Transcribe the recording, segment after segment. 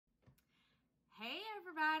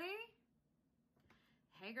everybody.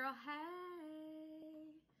 Hey girl, hey.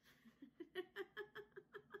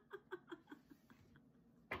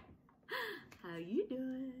 How you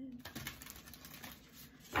doing?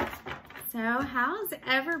 So how's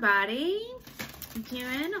everybody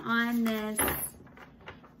doing on this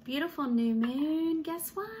beautiful new moon?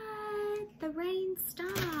 Guess what? The rain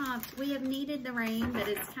stopped. We have needed the rain, but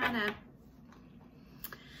it's kind of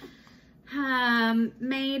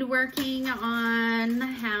made working on the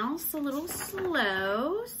house a little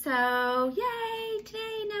slow. So yay,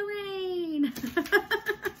 today no rain.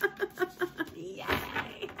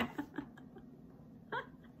 Yay.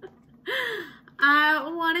 I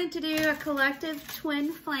wanted to do a collective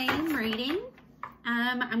twin flame reading.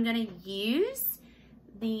 I'm gonna use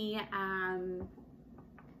the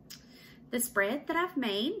spread that I've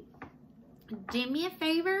made. Do me a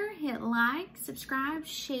favor, hit like, subscribe,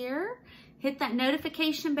 share, hit that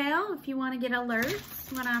notification bell if you want to get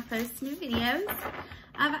alerts when I post new videos.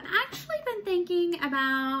 I've actually been thinking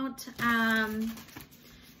about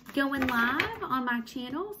going live on my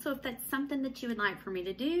channel, so if that's something that you would like for me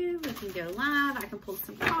to do, we can go live. I can pull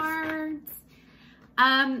some cards.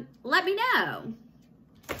 Let me know.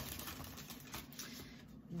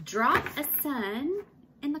 Drop a sun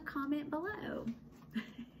in the comment below.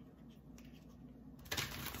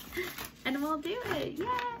 And we'll do it.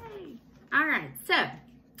 Yay! All right, so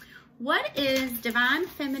what is divine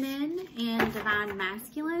feminine and divine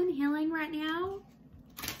masculine healing right now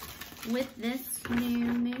with this new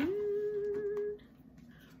moon?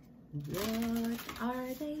 What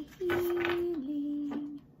are they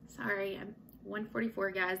healing? Sorry, I'm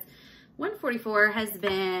 144, guys. 144 has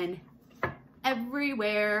been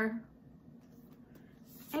everywhere.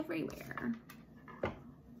 Everywhere.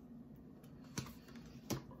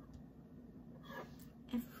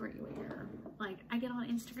 Everywhere. Like, I get on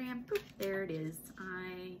Instagram, boop, there it is.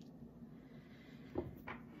 I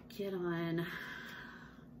get on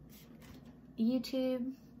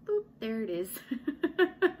YouTube, boop, there it is.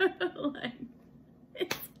 Like,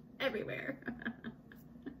 it's everywhere.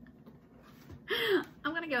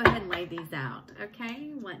 I'm gonna go ahead and lay these out,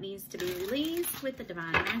 okay? What needs to be released with the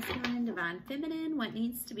divine masculine, divine feminine? What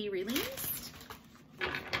needs to be released?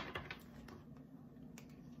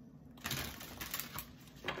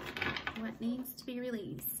 What needs to be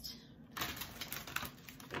released?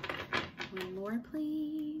 One more,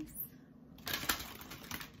 please.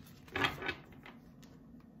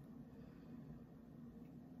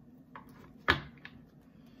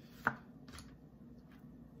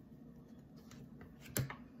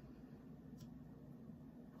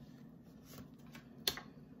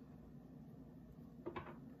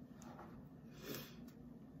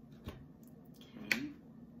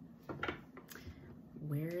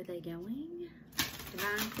 Where are they going?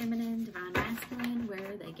 Divine feminine, divine masculine,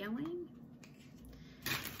 where are they going?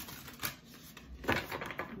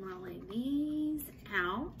 I'm gonna lay these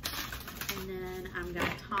out and then I'm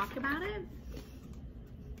gonna talk about it.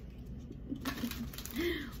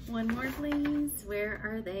 One more, please. Where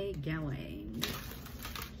are they going?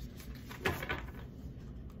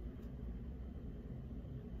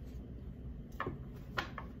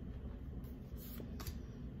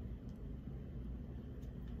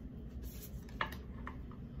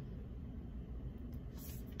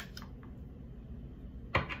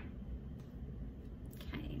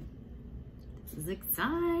 This is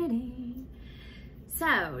exciting.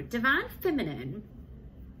 So, divine feminine.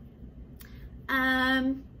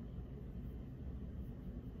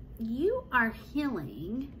 You are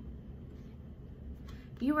healing.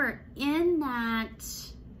 You are in that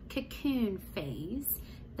cocoon phase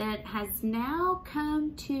that has now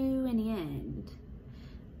come to an end.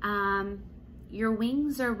 Your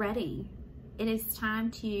wings are ready. It is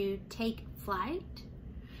time to take flight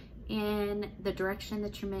in the direction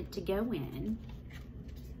that you're meant to go in.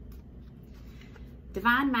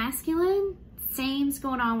 Divine masculine, same's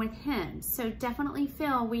going on with him. So definitely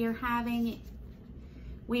feel we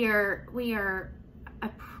are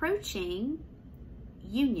approaching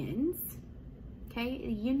unions. Okay, a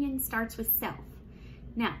union starts with self.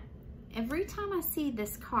 Now, every time I see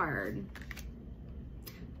this card,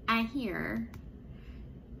 I hear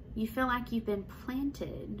you feel like you've been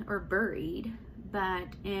planted or buried, but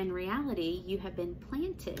in reality, you have been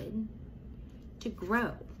planted to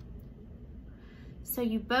grow. So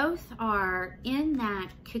you both are in that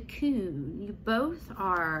cocoon. You both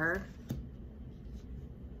are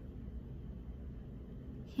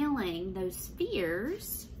healing those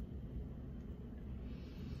fears.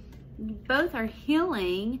 You both are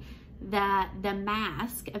healing the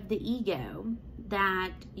mask of the ego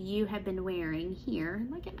that you have been wearing here.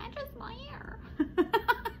 Look, it matches my hair.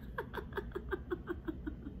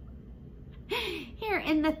 Here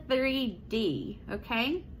in the 3D,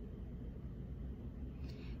 okay?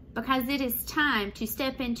 Because it is time to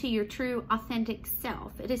step into your true, authentic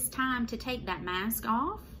self. It is time to take that mask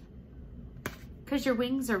off because your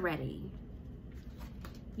wings are ready.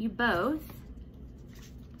 You both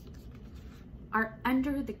are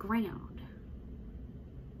under the ground.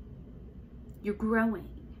 You're growing.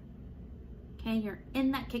 Okay, you're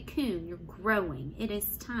in that cocoon. You're growing. It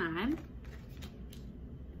is time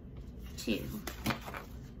to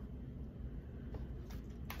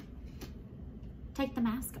take the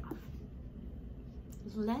mask off.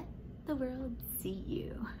 Let the world see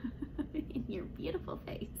you in your beautiful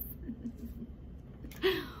face.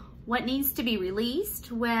 What needs to be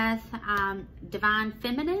released with Divine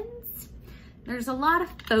Feminines? There's a lot of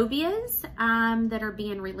phobias that are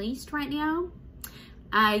being released right now.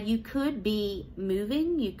 You could be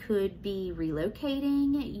moving, you could be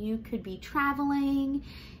relocating, you could be traveling,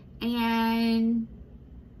 and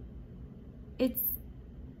it's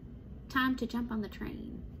time to jump on the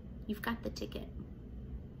train. You've got the ticket.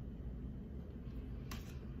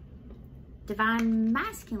 Divine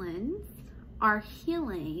Masculines are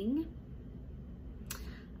healing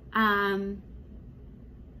and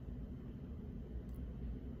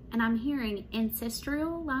I'm hearing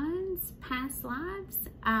ancestral lines, past lives.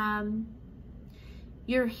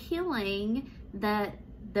 You're healing the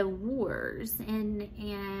wars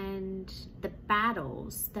and the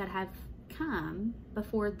battles that have come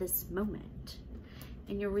before this moment.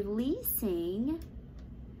 And you're releasing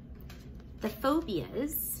the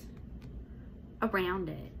phobias around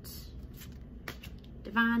it.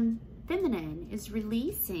 Divine Feminine is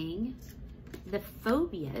releasing the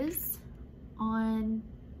phobias on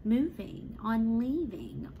moving, on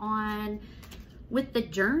leaving, on with the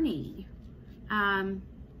journey. I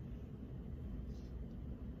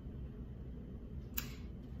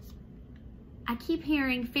keep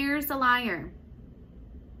hearing fear is a liar.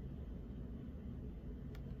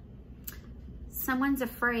 Someone's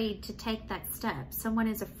afraid to take that step. Someone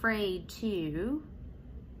is afraid to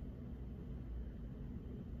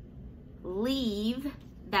leave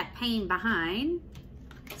that pain behind.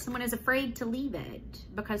 Someone is afraid to leave it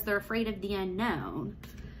because they're afraid of the unknown.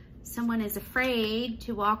 Someone is afraid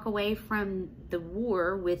to walk away from the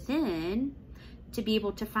war within to be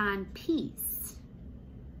able to find peace.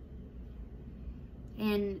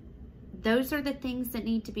 And those are the things that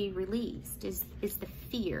need to be released, is the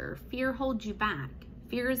fear. Fear holds you back.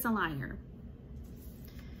 Fear is a liar.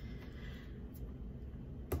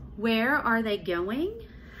 Where are they going?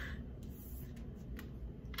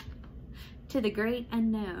 To the great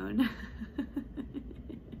unknown.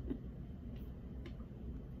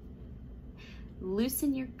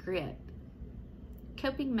 Loosen your grip.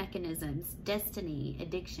 Coping mechanisms, destiny,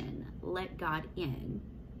 addiction, let God in.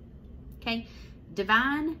 Okay?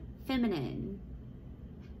 Divine Feminine,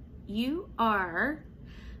 you are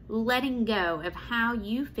letting go of how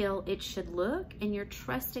you feel it should look, and you're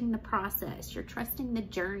trusting the process. You're trusting the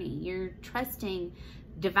journey. You're trusting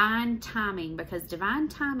divine timing, because divine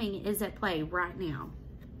timing is at play right now.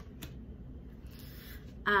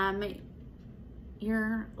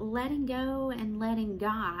 You're letting go and letting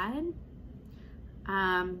God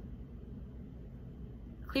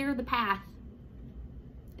clear the path,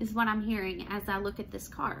 is what I'm hearing as I look at this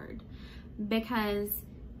card. Because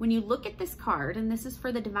when you look at this card, and this is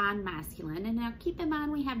for the Divine Masculine, and now keep in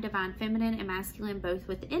mind we have Divine Feminine and Masculine both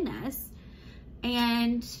within us,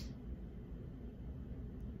 and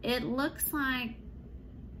it looks like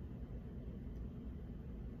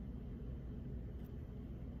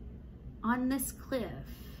on this cliff,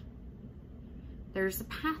 there's a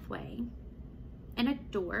pathway and a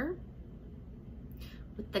door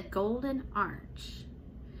with the golden arch.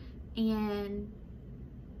 And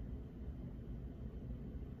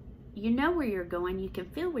you know where you're going, you can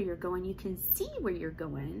feel where you're going, you can see where you're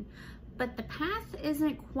going, but the path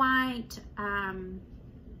isn't quite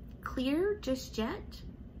clear just yet.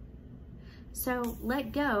 So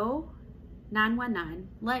let go, 919,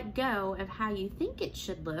 let go of how you think it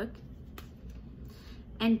should look,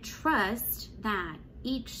 and trust that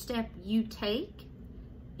each step you take,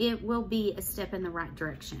 it will be a step in the right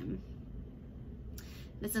direction.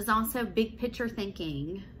 This is also big picture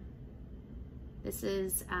thinking. This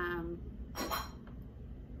is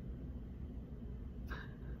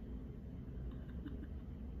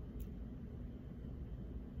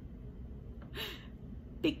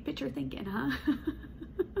big picture thinking, huh?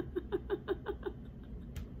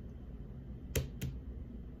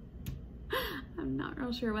 I'm not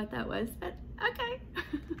real sure what that was, but okay.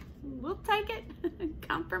 take it.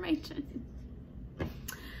 Confirmation.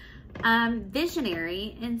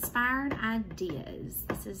 Visionary, inspired ideas.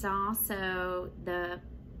 This is also the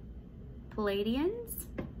Palladians.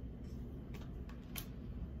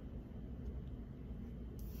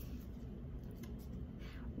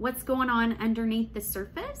 What's going on underneath the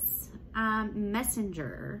surface?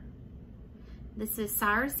 Messenger. This is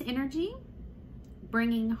Cyrus energy,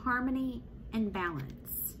 bringing harmony and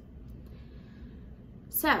balance.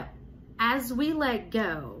 So, as we let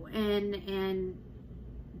go and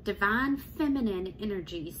divine feminine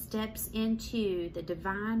energy steps into the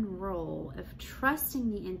divine role of trusting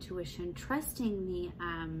the intuition, trusting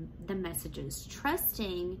the messages,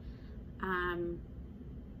 trusting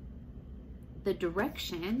the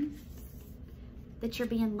direction that you're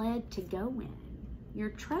being led to go in. You're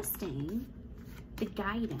trusting the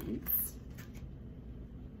guidance.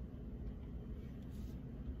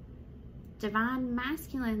 Divine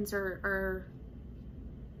masculines are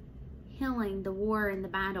healing the war and the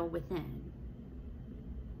battle within.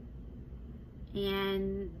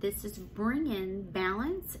 And this is bringing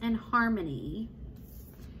balance and harmony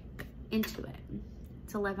into it.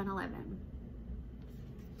 It's 11:11.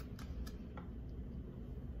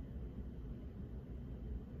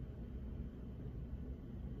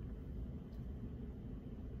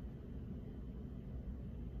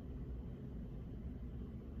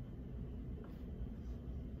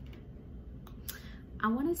 I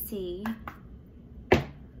want to see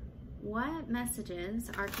what messages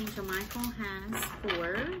Archangel Michael has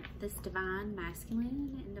for this divine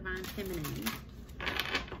masculine and divine feminine.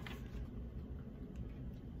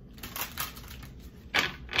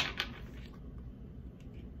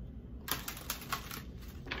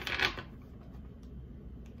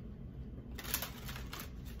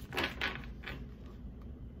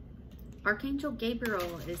 Archangel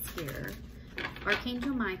Gabriel is here.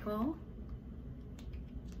 Archangel Michael.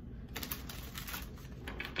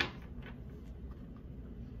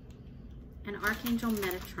 And Archangel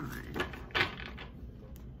Metatron.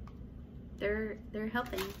 They're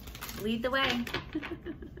helping. Lead the way.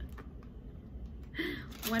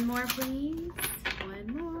 One more, please.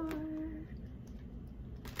 One more.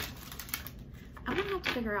 I'm gonna have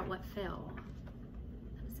to figure out what fell.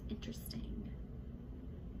 That was interesting.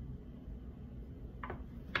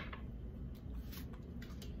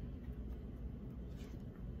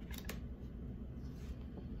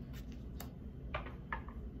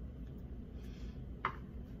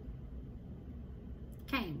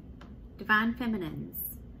 Okay, divine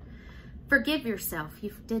feminines. Forgive yourself.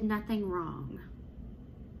 You did nothing wrong.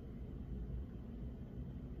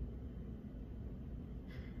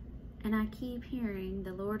 And I keep hearing,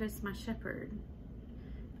 the Lord is my shepherd.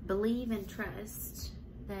 Believe and trust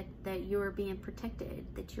that you're being protected,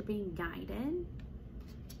 that you're being guided.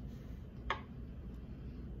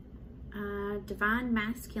 Divine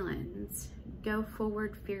masculines, go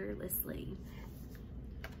forward fearlessly.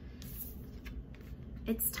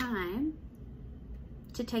 It's time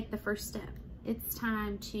to take the first step. It's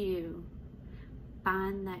time to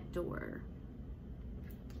find that door.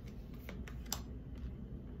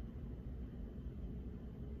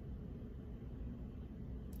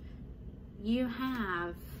 You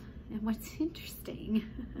have, and what's interesting,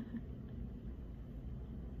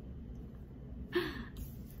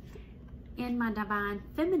 in my divine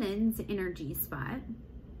feminine's energy spot,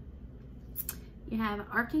 you have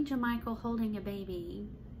Archangel Michael holding a baby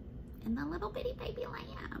and the little bitty baby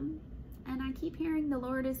lamb. And I keep hearing, the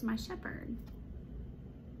Lord is my shepherd.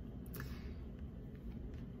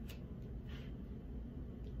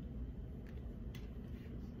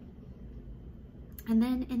 And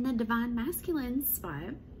then in the divine masculine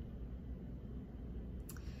spot,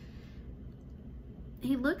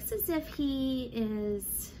 he looks as if he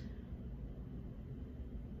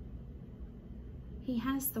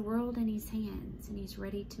has the world in his hands and he's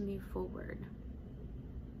ready to move forward.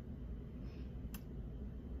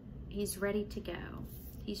 He's ready to go.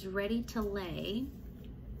 He's ready to lay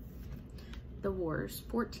the wars.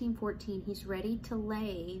 14:14, he's ready to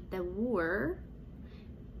lay the war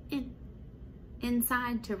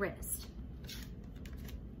inside to rest.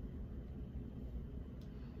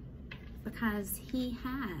 Because he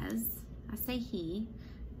has, I say he,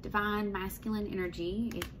 divine masculine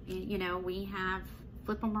energy. You know, we have,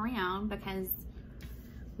 flip them around because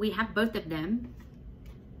we have both of them.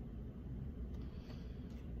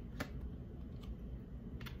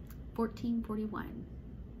 $14.41.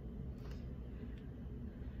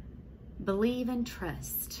 Believe and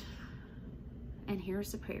trust. And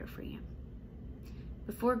here's a prayer for you.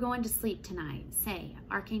 Before going to sleep tonight, say,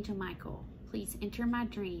 Archangel Michael, please enter my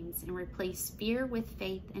dreams and replace fear with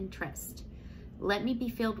faith and trust. Let me be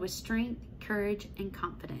filled with strength, courage, and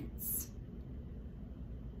confidence.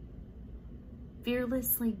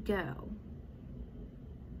 Fearlessly go.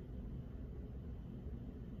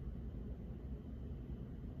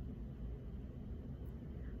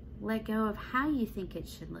 Let go of how you think it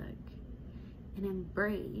should look and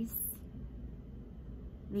embrace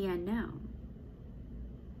the unknown.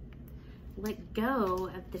 Let go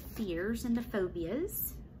of the fears and the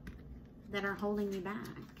phobias that are holding you back.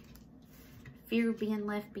 Fear of being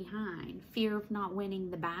left behind, fear of not winning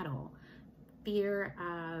the battle, fear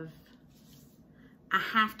of I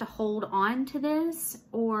have to hold on to this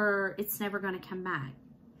or it's never going to come back.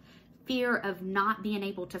 Fear of not being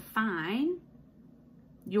able to find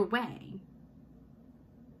your way.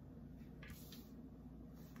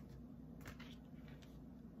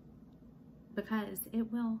 Because it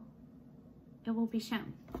will be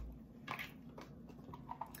shown.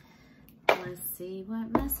 Let's see what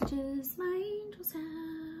messages my angels have.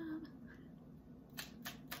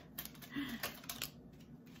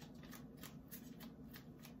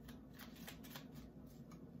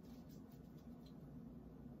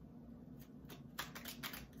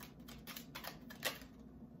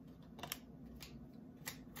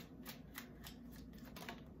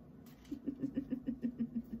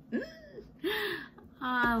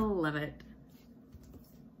 I love it.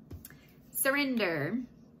 Surrender.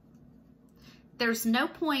 There's no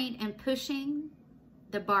point in pushing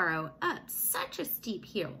the burro up such a steep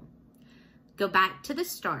hill. Go back to the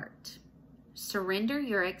start. Surrender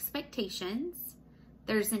your expectations.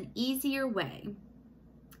 There's an easier way.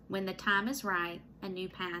 When the time is right, a new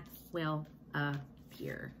path will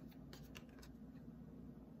appear.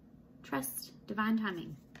 Trust divine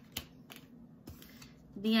timing.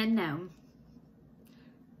 The unknown.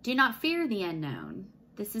 Do not fear the unknown.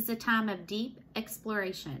 This is a time of deep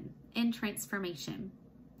exploration and transformation.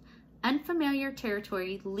 Unfamiliar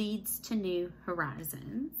territory leads to new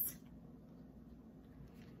horizons.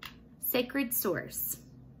 Sacred source.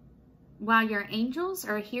 While your angels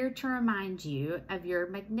are here to remind you of your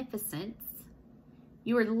magnificence,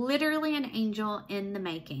 you are literally an angel in the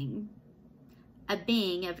making, a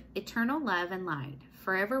being of eternal love and light,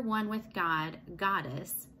 forever one with God,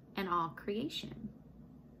 Goddess, and all creation.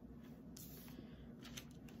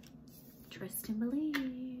 Trust and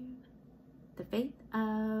believe. The faith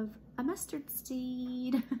of a mustard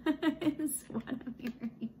seed is what I'm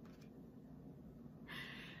hearing.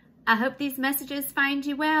 I hope these messages find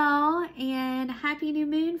you well, and happy new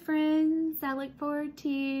moon, friends. I look forward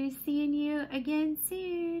to seeing you again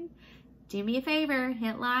soon. Do me a favor,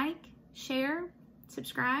 hit like, share,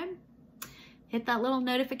 subscribe, hit that little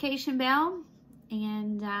notification bell,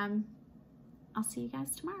 and I'll see you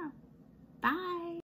guys tomorrow. Bye.